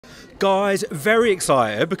Guys, very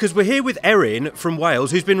excited because we're here with Erin from Wales,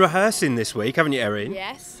 who's been rehearsing this week, haven't you, Erin?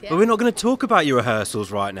 Yes. Yeah. But we're not going to talk about your rehearsals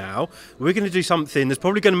right now. We're going to do something that's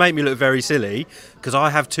probably going to make me look very silly because I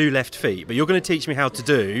have 2 left feet. But you're going to teach me how to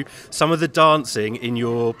do some of the dancing in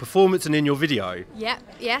your performance and in your video. Yep.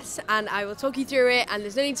 Yes, and I will talk you through it, and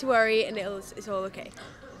there's no need to worry, and it's all okay.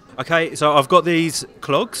 Okay, so I've got these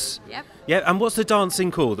clogs. Yep. Yeah, and what's the dancing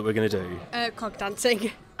called that we're going to do? Clog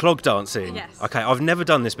dancing. Clog dancing? Yes. Okay, I've never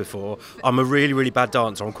done this before. I'm a really, really bad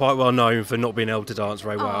dancer. I'm quite well known for not being able to dance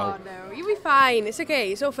very well. Oh no, you'll be fine. It's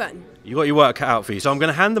okay. It's all fun. You got your work cut out for you. So I'm going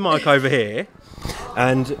to hand the mic over here,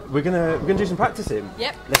 and we're gonna do some practicing.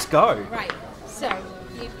 Yep. Let's go. Right. So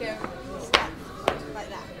you go step like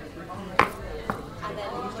that,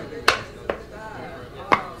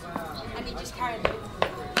 and you just carry on.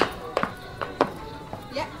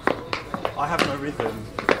 Yep. I have no rhythm.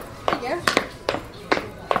 There you go.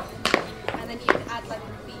 And then you can add like a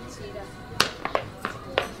beat to that.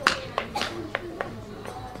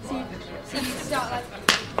 So you start like.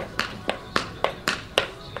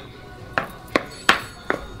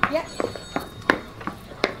 Yep.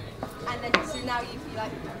 And then so now you feel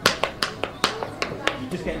like.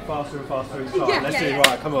 You're just getting faster and faster each time. Yeah, Let's yeah, do it yeah.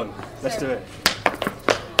 right. Come on. Let's do it.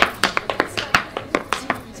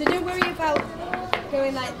 So don't worry about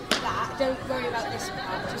going like that. Don't worry about this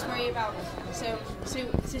part. Just worry about so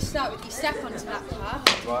to start with, you step onto that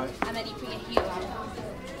part, Right. and then you put your heel out.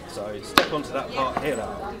 So step onto that part here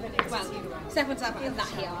now. Well, step onto that part and that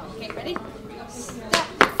heel out. Okay, ready? Step.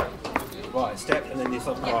 Right. Step and then this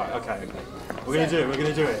up. Yeah. Right. Okay. We're gonna do it. We're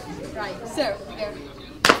gonna do it. Right. So you go.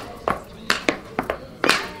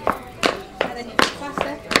 And then you go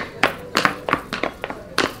faster.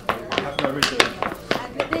 I have no rhythm.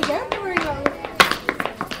 And there you go. Don't worry about it.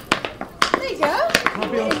 There you go.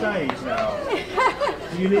 Can't be on stage now.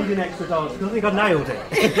 Do you need an extra dance? Because I think I nailed it.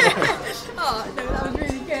 Oh no, that was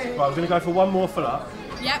really good. Right. We're gonna go for one more full up.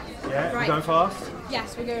 Yep. Yeah. Right. We're going fast.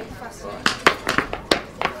 Yes, we're going faster.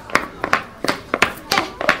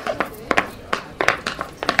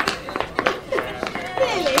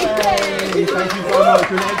 Really? Hey, thank you so much.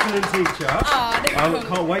 You're an excellent teacher. Oh, no I problem.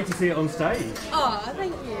 can't wait to see it on stage. Oh,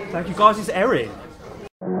 thank you. Thank you, guys. It's Erin.